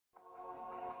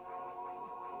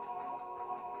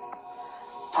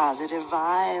Positive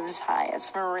vibes. Hi,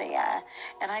 it's Maria.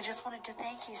 And I just wanted to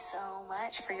thank you so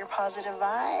much for your positive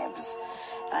vibes.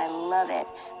 I love it.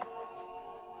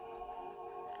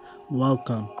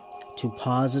 Welcome to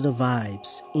Positive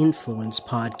Vibes Influence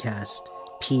Podcast,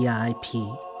 PIP.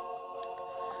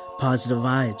 Positive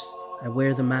Vibes. I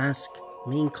wear the mask.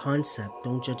 Main concept,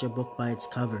 don't judge a book by its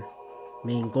cover.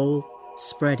 Main goal,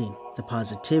 spreading the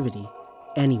positivity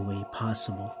any way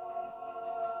possible.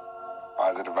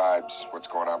 Positive Vibes. What's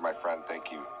going on, my friend?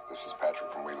 Thank you. This is Patrick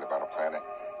from We Live on a Planet.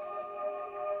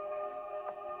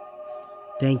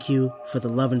 Thank you for the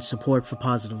love and support for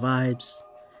Positive Vibes.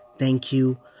 Thank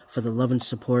you for the love and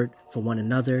support for one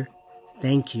another.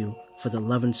 Thank you for the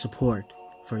love and support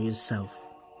for yourself.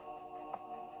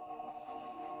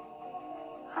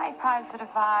 Hi, Positive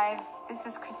Vibes. This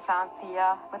is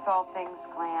Chrysanthia with All Things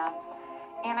Glam.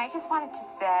 And I just wanted to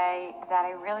say that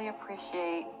I really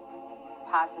appreciate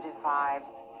Positive Vibes.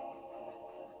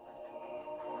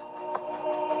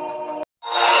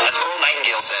 As Earl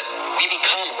Nightingale said, we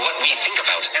become what we think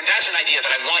about. And that's an idea that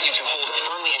I want you to hold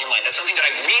firmly in your mind. That's something that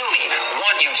I really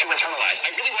want you to internalize.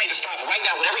 I really want you to stop right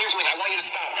now. Whatever you're doing, I want you to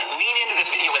stop. Lean into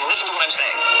this video and listen to what I'm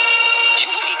saying.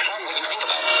 You will become what you think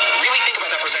about. Really think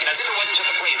about that for a second, as if it wasn't just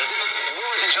a phrase, as if it's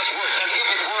more than just words, as if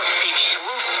it were a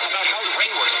truth about how the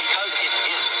brain works, because it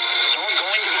is. You're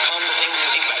going to become the thing that you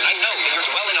think about. And I know that you're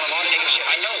dwelling on a lot of negative shit.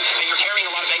 I know that you're carrying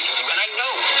a lot of baggage with you. And I know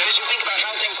that as you think about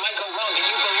how things might go wrong, that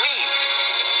you believe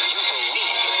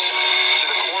to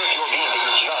the core of your being that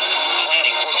you're just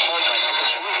planning for the hard times. But the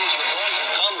truth is, you're going to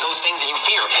become those things that you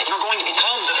fear. You're going to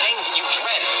become the things that you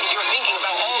dread. If you're thinking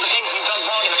about all the things that you've done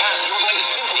wrong in the past, you're going to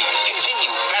simply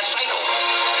continue that cycle.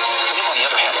 Live on the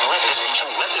other hand, and let this be true.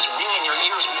 Let this ring in your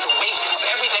ears with the weight of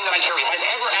everything that I carry. If I've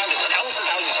ever added an ounce of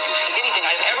value to you, if anything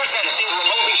I've ever said is seemed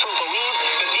remotely true, believe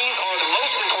that these are the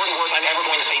most important words I'm ever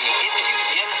going to say to you. If you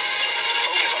begin to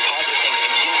focus on positive things, if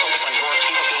you begin to focus on your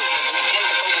capabilities, if you begin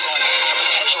to focus on the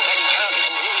potential that you have, if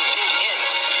you really dig in,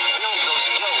 build those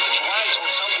skills, drive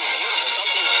towards something beautiful,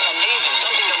 something amazing,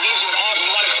 something that leaves you in awe, and you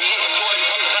want to create, and you want to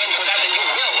become the vessel for that, then you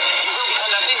will. You will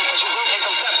become that thing, because you will take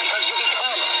those steps, because you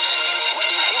become what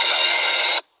you think about.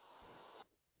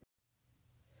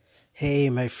 Hey,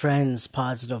 my friends,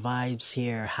 Positive Vibes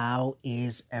here. How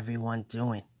is everyone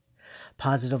doing?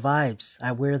 Positive Vibes.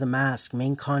 I wear the mask.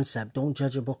 Main concept, don't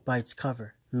judge a book by its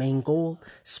cover. Main goal,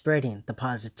 spreading the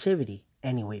positivity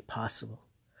any way possible.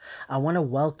 I want to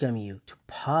welcome you to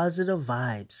Positive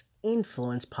Vibes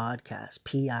Influence Podcast,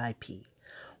 PIP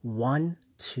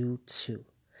 122.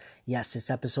 Yes,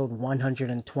 it's episode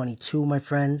 122, my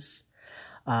friends.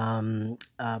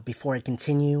 Before I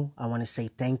continue, I want to say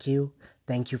thank you.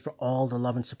 Thank you for all the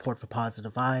love and support for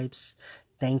Positive Vibes.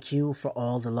 Thank you for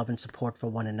all the love and support for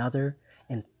one another.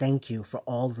 And thank you for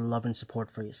all the love and support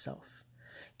for yourself.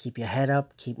 Keep your head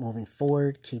up. Keep moving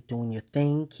forward. Keep doing your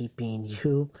thing. Keep being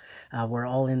you. We're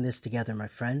all in this together, my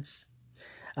friends.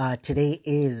 Today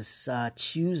is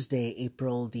Tuesday,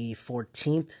 April the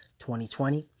 14th,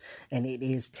 2020. And it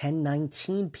is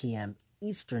 10:19 p.m.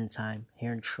 Eastern Time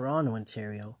here in Toronto,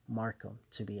 Ontario. Markham,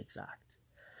 to be exact.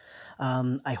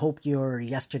 I hope your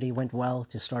yesterday went well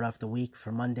to start off the week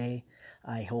for Monday.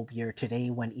 I hope your today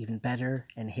went even better,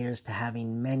 and here's to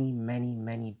having many, many,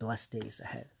 many blessed days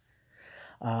ahead.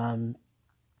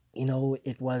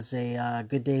 It was a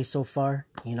good day so far.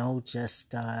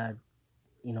 Just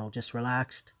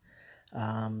relaxed.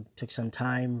 Took some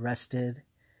time, rested,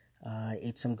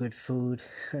 ate some good food,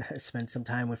 spent some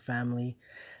time with family,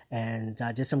 and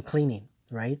did some cleaning,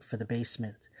 right, for the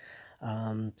basement.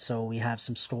 So we have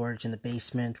some storage in the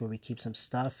basement where we keep some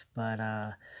stuff, but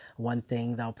one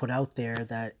thing that I'll put out there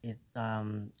that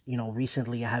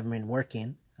recently I haven't been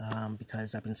working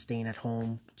because I've been staying at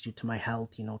home due to my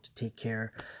health, to take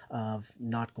care of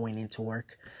not going into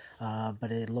work.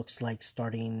 But it looks like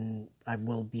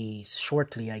we'll be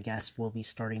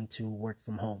starting to work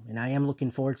from home. And I am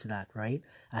looking forward to that, right?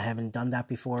 I haven't done that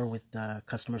before with the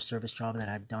customer service job that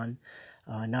I've done.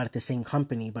 Not at the same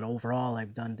company, but overall,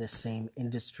 I've done this same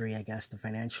industry, I guess, the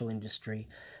financial industry,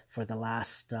 for the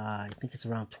last, I think it's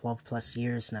around 12 plus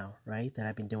years now, right, that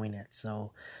I've been doing it.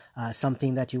 So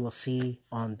something that you will see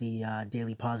on the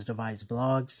Daily Positive Vibes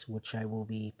vlogs, which I will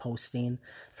be posting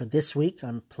for this week.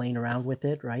 I'm playing around with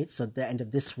it, right? So at the end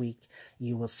of this week,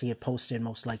 you will see it posted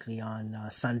most likely on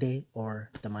Sunday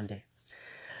or the Monday.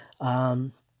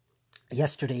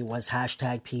 Yesterday was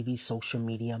hashtag PV Social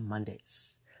Media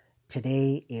Mondays.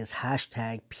 Today is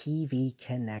hashtag PV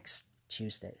Connects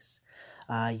Tuesdays.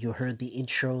 You heard the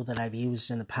intro that I've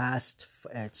used in the past.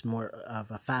 It's more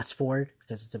of a fast forward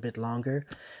because it's a bit longer.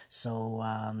 So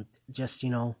just,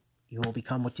 you will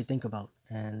become what you think about.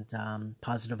 And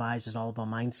Positive Vibes is all about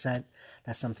mindset.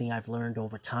 That's something I've learned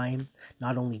over time,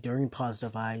 not only during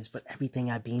Positive Vibes, but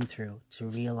everything I've been through, to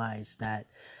realize that,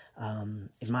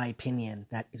 in my opinion,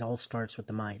 that it all starts with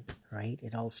the mind, right?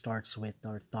 It all starts with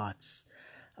our thoughts,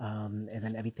 and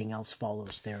then everything else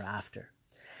follows thereafter.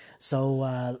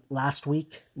 So last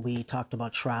week we talked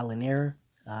about trial and error.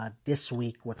 This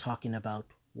week we're talking about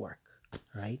work.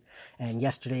 Right? And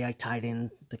yesterday I tied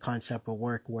in the concept of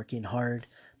work, working hard,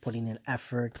 putting in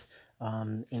effort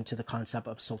into the concept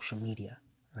of social media,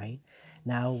 right?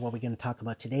 Now what we're going to talk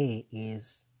about today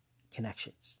is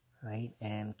connections, right?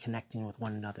 And connecting with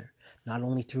one another. Not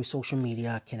only through social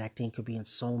media, connecting could be in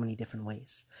so many different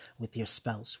ways. With your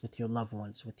spouse, with your loved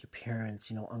ones, with your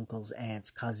parents, uncles, aunts,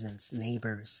 cousins,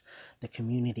 neighbors, the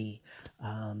community,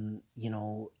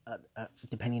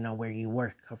 depending on where you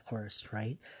work, of course,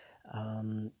 right?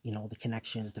 The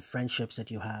connections, the friendships that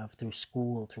you have through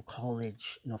school, through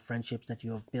college, friendships that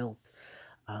you have built.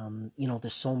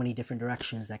 There's so many different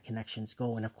directions that connections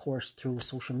go. And of course, through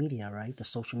social media, right? The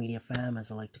social media fam, as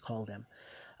I like to call them.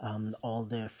 All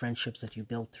the friendships that you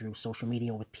built through social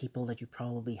media with people that you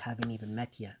probably haven't even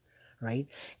met yet, right?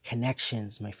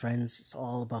 Connections, my friends, it's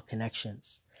all about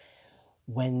connections.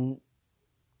 When,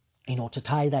 to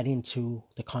tie that into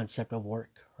the concept of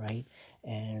work, right?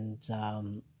 And,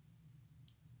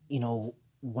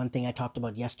 one thing I talked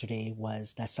about yesterday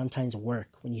was that sometimes work,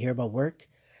 when you hear about work,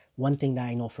 one thing that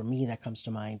I know for me that comes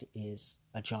to mind is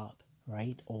a job,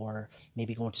 right? Or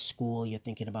maybe going to school, you're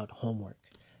thinking about homework,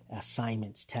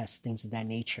 assignments, tests, things of that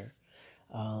nature.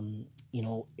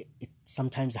 It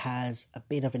sometimes has a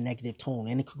bit of a negative tone,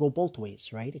 and it could go both ways,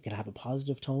 right? It could have a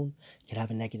positive tone, it could have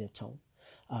a negative tone.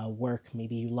 Work,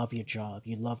 maybe you love your job,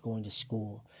 you love going to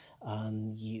school,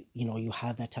 you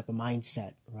have that type of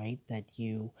mindset, right? That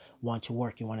you want to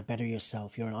work, you want to better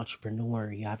yourself, you're an entrepreneur,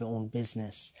 you have your own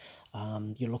business,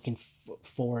 you're looking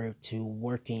forward to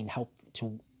working,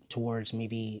 towards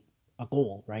maybe a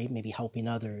goal, right? Maybe helping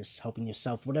others, helping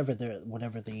yourself, whatever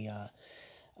the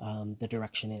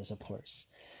direction is, of course.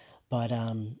 But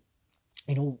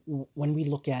when we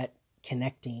look at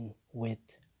connecting with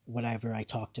whatever I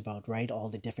talked about, right? All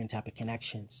the different type of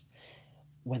connections,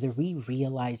 whether we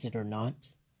realize it or not,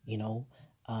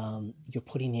 you're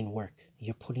putting in work,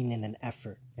 you're putting in an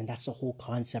effort. And that's the whole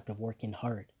concept of working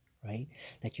hard, right?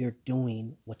 That you're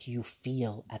doing what you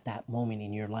feel at that moment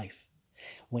in your life.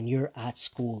 When you're at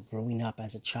school, growing up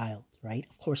as a child, right?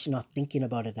 Of course, you're not thinking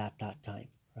about it at that time,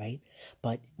 right?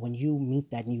 But when you meet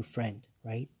that new friend,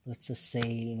 right? Let's just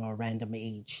say, a random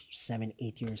age, 7,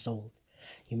 8 years old.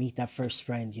 You meet that first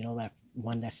friend, that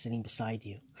one that's sitting beside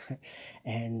you.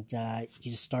 And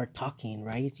you just start talking,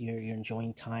 right? You're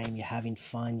enjoying time, you're having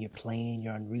fun, you're playing,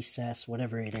 you're on recess,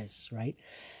 whatever it is, right?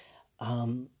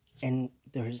 And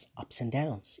there's ups and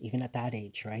downs, even at that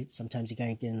age, right? Sometimes you're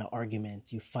going to get in an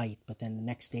argument, you fight, but then the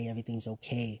next day everything's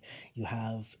okay. You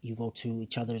go to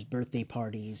each other's birthday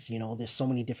parties, there's so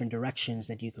many different directions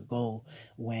that you could go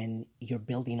when you're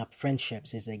building up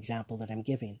friendships, is the example that I'm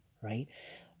giving, right?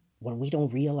 What we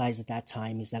don't realize at that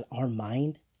time is that our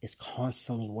mind is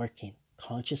constantly working,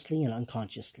 consciously and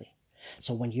unconsciously.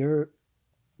 So when you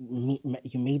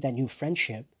made that new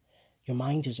friendship, your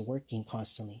mind is working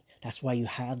constantly. That's why you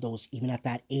have those, even at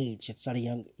that age, it's at a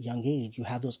young age, you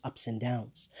have those ups and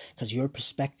downs. Because your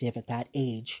perspective at that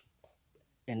age,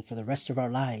 and for the rest of our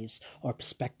lives, our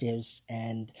perspectives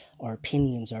and our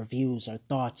opinions, our views, our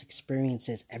thoughts,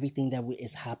 experiences, everything that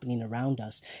is happening around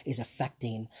us is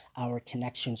affecting our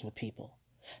connections with people.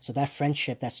 So that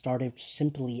friendship that started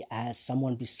simply as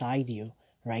someone beside you,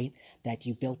 right? That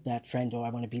you built that friend, I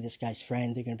want to be this guy's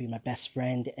friend, they're going to be my best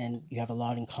friend, and you have a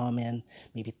lot in common,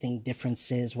 maybe think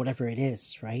differences, whatever it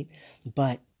is, right?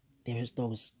 But there's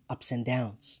those ups and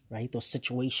downs, right? Those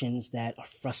situations that are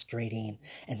frustrating,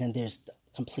 and then there's the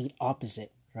complete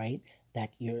opposite, right? That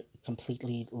you're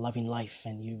completely loving life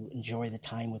and you enjoy the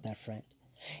time with that friend.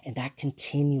 And that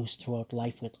continues throughout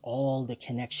life with all the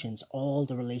connections, all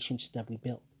the relationships that we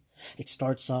build. It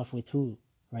starts off with who?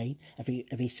 Right?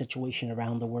 Every situation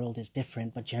around the world is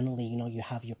different, but generally, you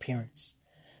have your parents,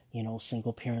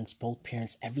 single parents, both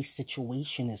parents, every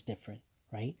situation is different,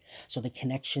 right? So the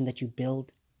connection that you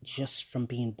build just from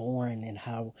being born and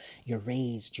how you're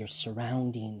raised, your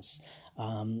surroundings,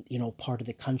 part of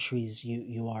the countries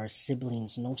you are,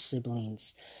 siblings, no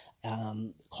siblings,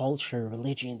 culture,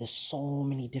 religion, there's so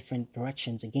many different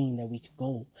directions, again, that we could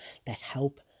go that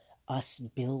help us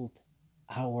build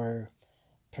our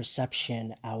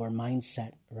perception, our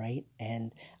mindset, right?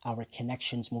 And our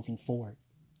connections moving forward,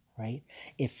 right?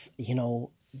 If,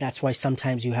 that's why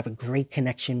sometimes you have a great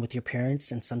connection with your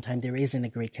parents and sometimes there isn't a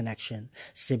great connection,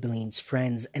 siblings,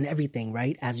 friends, and everything,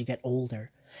 right? As you get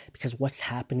older, because what's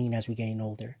happening as we're getting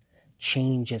older?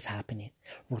 Change is happening.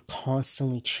 We're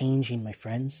constantly changing, my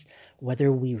friends,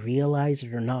 whether we realize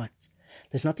it or not.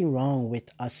 There's nothing wrong with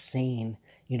us saying,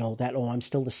 that, oh, I'm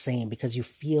still the same, because you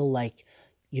feel like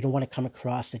you don't want to come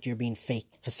across that you're being fake.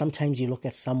 Because sometimes you look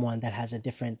at someone that has a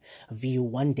different view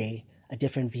one day, a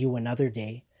different view another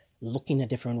day, looking a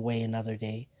different way another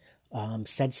day,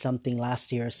 said something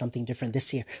last year, something different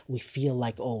this year. We feel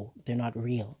like, oh, they're not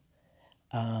real.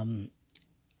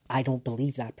 I don't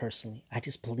believe that personally. I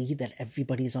just believe that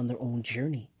everybody's on their own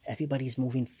journey. Everybody's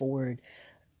moving forward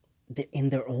in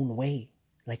their own way.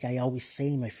 Like I always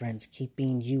say, my friends, keep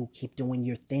being you, keep doing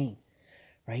your thing,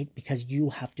 right? Because you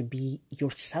have to be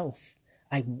yourself.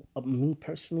 Me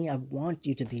personally, I want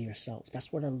you to be yourself.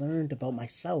 That's what I learned about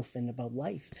myself and about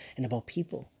life and about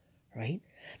people, right?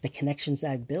 The connections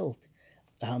that I've built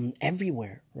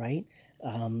everywhere, right?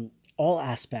 All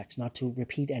aspects, not to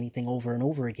repeat anything over and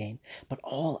over again, but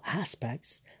all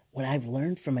aspects, what I've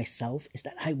learned for myself is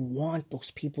that I want those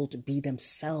people to be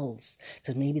themselves,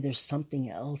 because maybe there's something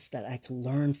else that I could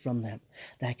learn from them,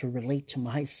 that I could relate to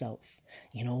myself.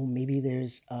 Maybe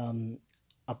there's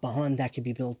a bond that could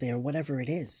be built there, whatever it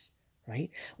is, right?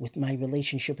 With my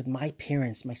relationship with my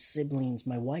parents, my siblings,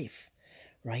 my wife,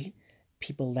 right?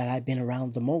 People that I've been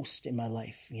around the most in my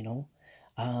life,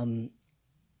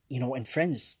 and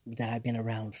friends that I've been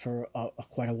around for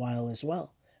quite a while as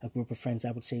well. A group of friends,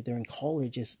 I would say they're in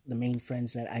college, is the main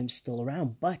friends that I'm still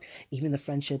around. But even the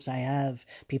friendships I have,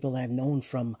 people that I've known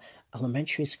from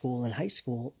elementary school and high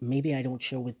school, maybe I don't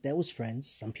share with those friends.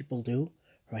 Some people do,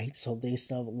 right? So they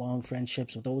still have long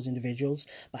friendships with those individuals,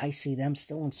 but I see them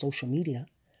still on social media,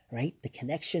 right? The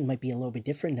connection might be a little bit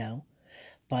different now,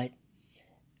 but,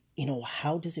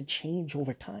 how does it change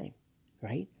over time,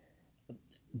 right?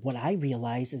 What I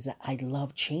realize is that I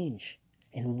love change.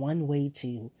 And one way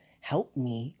to help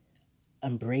me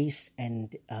embrace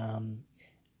and,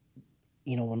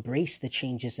 embrace the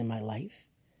changes in my life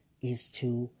is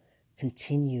to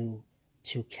continue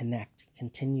to connect,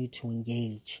 continue to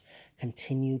engage,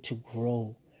 continue to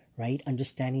grow, right?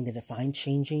 Understanding that if I'm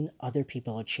changing, other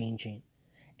people are changing,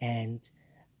 and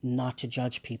not to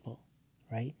judge people,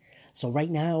 right? So right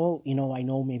now, I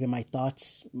know maybe my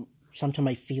thoughts, sometimes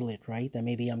I feel it, right? That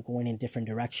maybe I'm going in different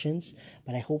directions,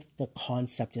 but I hope the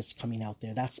concept is coming out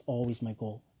there. That's always my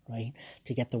goal, right?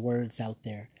 To get the words out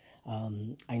there.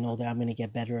 I know that I'm going to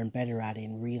get better and better at it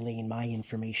and relaying my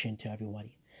information to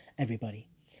everybody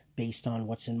based on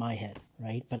what's in my head,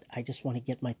 right? But I just want to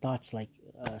get my thoughts, like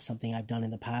something I've done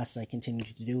in the past, I continue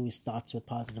to do, is thoughts with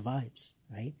positive vibes,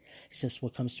 right? It's just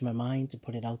what comes to my mind to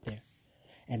put it out there.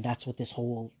 And that's what this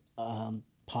whole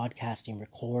podcasting,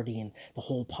 recording, the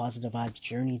whole positive vibes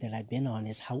journey that I've been on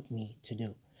has helped me to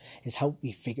do, has helped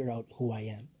me figure out who I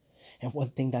am. And one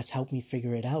thing that's helped me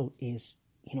figure it out is,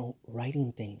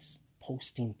 writing things,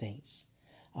 posting things,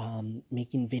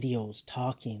 making videos,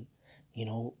 talking,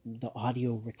 the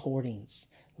audio recordings,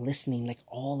 listening, like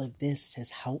all of this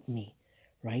has helped me,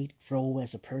 right? Grow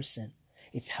as a person.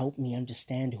 It's helped me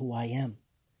understand who I am,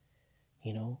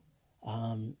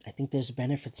 I think there's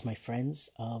benefits, my friends,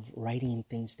 of writing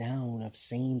things down, of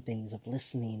saying things, of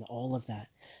listening, all of that.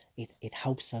 It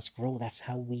helps us grow. That's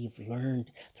how we've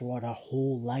learned throughout our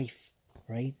whole life,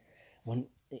 right?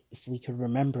 If we could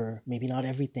remember, maybe not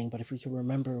everything, but if we could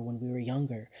remember when we were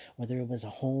younger, whether it was a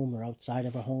home or outside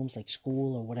of our homes, like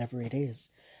school or whatever it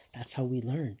is, that's how we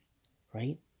learn,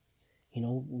 right?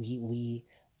 We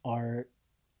are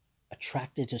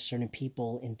attracted to certain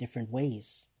people in different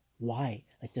ways. Why?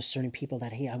 Like there's certain people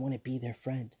that, hey, I want to be their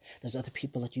friend. There's other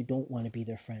people that you don't want to be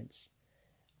their friends.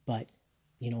 But,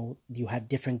 you have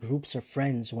different groups of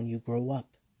friends when you grow up,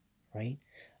 right?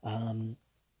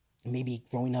 Maybe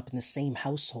growing up in the same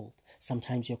household.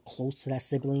 Sometimes you're close to that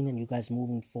sibling and you guys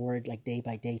moving forward like day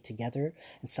by day together.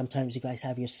 And sometimes you guys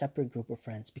have your separate group of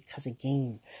friends because,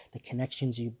 again, the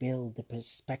connections you build, the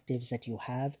perspectives that you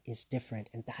have is different,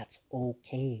 and that's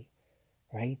okay,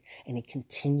 right? And it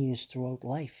continues throughout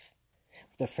life.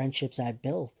 The friendships I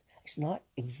built, it's not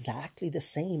exactly the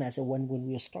same as it when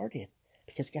we started.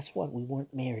 Because guess what? We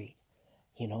weren't married,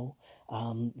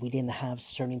 we didn't have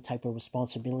certain type of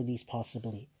responsibilities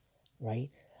possibly, right?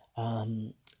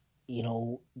 There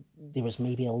was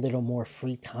maybe a little more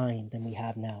free time than we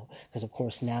have now. Because of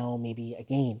course now maybe,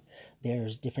 again,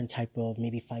 there's different type of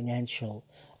maybe financial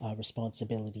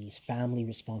responsibilities, family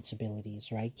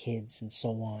responsibilities, right? Kids and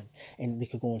so on. And we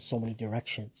could go in so many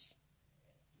directions,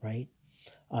 right?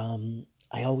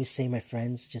 I always say, my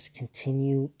friends, just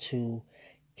continue to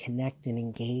connect and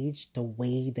engage the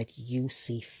way that you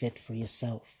see fit for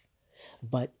yourself.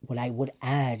 But what I would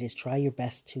add is try your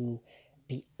best to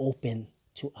be open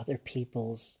to other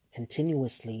people's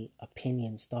continuously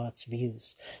opinions, thoughts,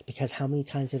 views. Because how many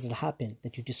times has it happened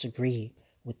that you disagree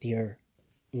with your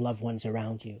loved ones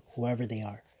around you, whoever they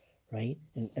are, right?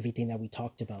 And everything that we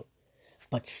talked about.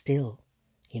 But still,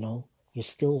 you're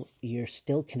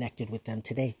still connected with them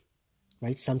today,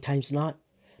 right? Sometimes not,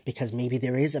 because maybe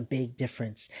there is a big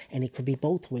difference, and it could be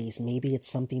both ways. Maybe it's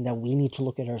something that we need to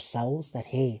look at ourselves, that,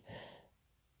 hey,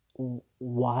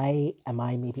 why am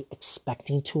I maybe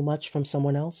expecting too much from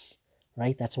someone else,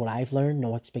 right? That's what I've learned,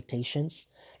 no expectations.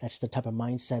 That's the type of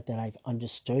mindset that I've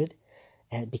understood.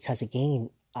 And because again,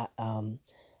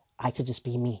 I could just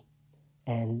be me.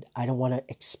 And I don't want to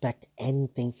expect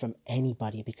anything from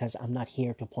anybody, because I'm not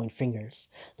here to point fingers.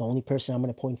 The only person I'm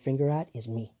going to point finger at is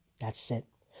me. That's it.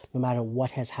 No matter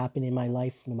what has happened in my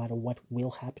life, no matter what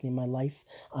will happen in my life,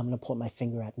 I'm going to point my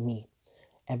finger at me.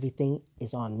 Everything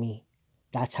is on me.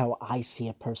 That's how I see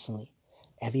it personally.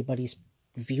 Everybody's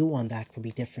view on that could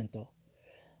be different though.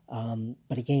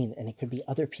 But again, and it could be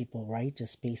other people, right?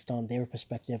 Just based on their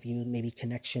perspective, maybe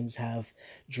connections have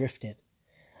drifted.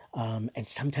 And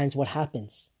sometimes what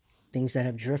happens, things that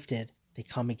have drifted, they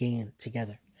come again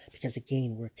together. Because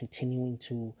again, we're continuing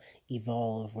to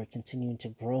evolve, we're continuing to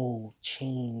grow,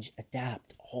 change,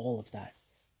 adapt, all of that,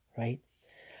 right?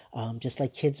 Just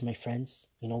like kids, my friends,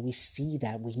 we see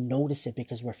that, we notice it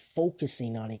because we're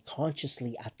focusing on it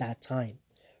consciously at that time,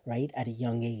 right? At a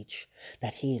young age,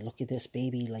 that, hey, look at this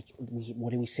baby, like,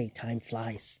 what do we say? Time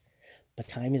flies. But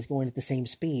time is going at the same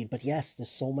speed. But yes,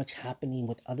 there's so much happening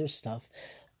with other stuff.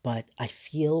 But I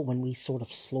feel when we sort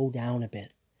of slow down a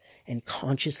bit and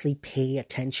consciously pay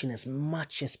attention as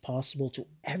much as possible to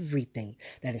everything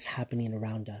that is happening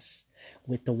around us,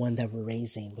 with the one that we're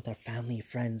raising, with our family,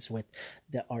 friends, with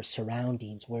our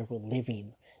surroundings, where we're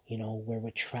living, where we're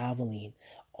traveling,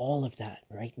 all of that,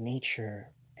 right?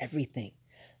 Nature, everything.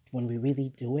 When we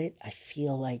really do it, I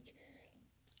feel like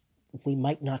we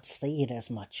might not say it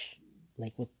as much,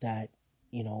 like with that,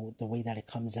 the way that it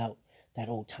comes out. That,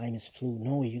 oh, time is flew.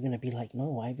 No, you're going to be like,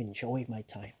 no, I've enjoyed my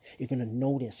time. You're going to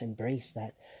notice, embrace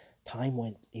that time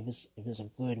went, it was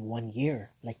a good 1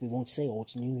 year. Like, we won't say, oh,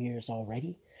 it's New Year's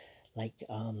already. Like,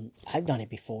 I've done it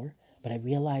before, but I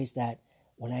realized that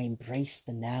when I embrace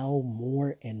the now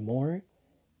more and more,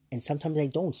 and sometimes I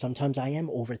don't, sometimes I am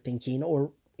overthinking,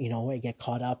 or, I get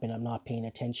caught up and I'm not paying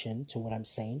attention to what I'm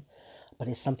saying. But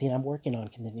it's something I'm working on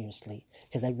continuously,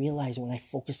 because I realize when I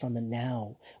focus on the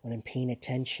now, when I'm paying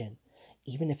attention,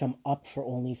 even if I'm up for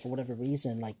whatever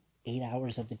reason, like 8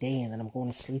 hours of the day, and then I'm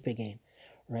going to sleep again,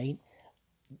 right?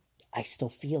 I still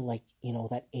feel like,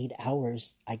 that 8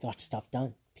 hours, I got stuff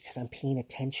done because I'm paying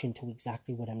attention to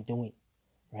exactly what I'm doing,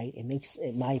 right? It makes,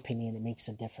 in my opinion, it makes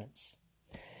a difference.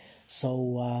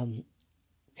 So,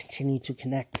 continue to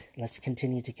connect. Let's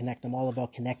continue to connect. I'm all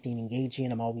about connecting,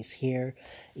 engaging. I'm always here.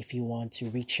 If you want to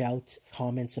reach out,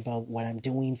 comments about what I'm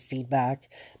doing, feedback,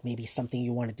 maybe something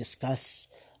you want to discuss,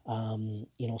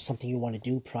 something you want to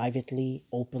do privately,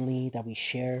 openly, that we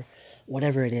share,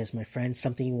 whatever it is, my friends,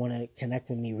 something you want to connect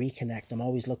with me, reconnect. I'm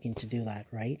always looking to do that,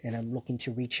 right? And I'm looking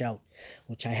to reach out,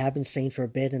 which I have been saying for a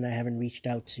bit, and I haven't reached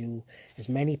out to as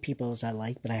many people as I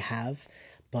like, but I have.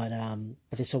 But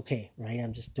it's okay, right?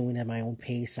 I'm just doing it at my own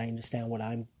pace. I understand what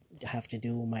I have to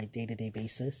do on my day-to-day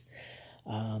basis.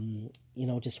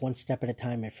 Just one step at a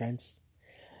time, my friends.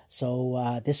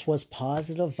 So this was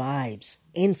Positive Vibes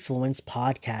Influence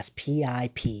Podcast,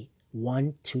 PIP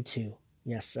 122.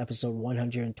 Yes, episode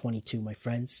 122, my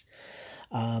friends.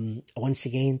 Once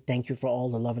again, thank you for all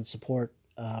the love and support,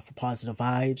 for Positive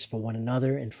Vibes, for one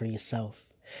another, and for yourself.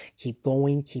 Keep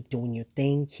going, keep doing your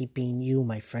thing, keep being you,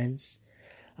 my friends.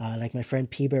 Like my friend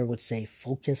P. Bear would say,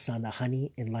 focus on the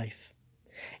honey in life.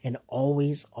 And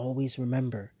always, always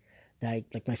remember that,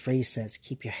 like my phrase says,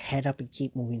 keep your head up and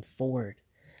keep moving forward.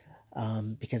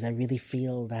 Because I really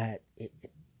feel that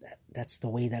that's the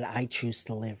way that I choose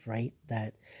to live, right?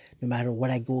 That no matter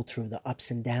what I go through, the ups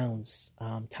and downs,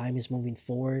 time is moving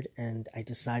forward, and I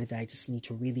decided that I just need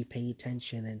to really pay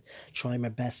attention and try my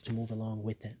best to move along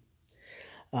with it.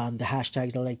 The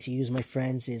hashtags I like to use, my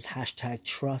friends, is hashtag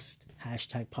trust,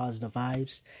 hashtag positive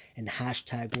vibes, and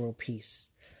hashtag world peace.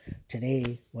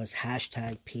 Today was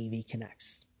hashtag PV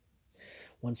Connects.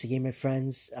 Once again, my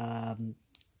friends,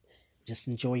 just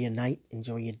enjoy your night,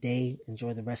 enjoy your day,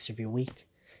 enjoy the rest of your week,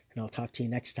 and I'll talk to you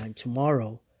next time.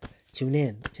 Tomorrow, tune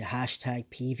in to hashtag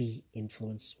PV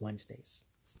Influence Wednesdays.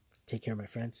 Take care, my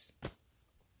friends.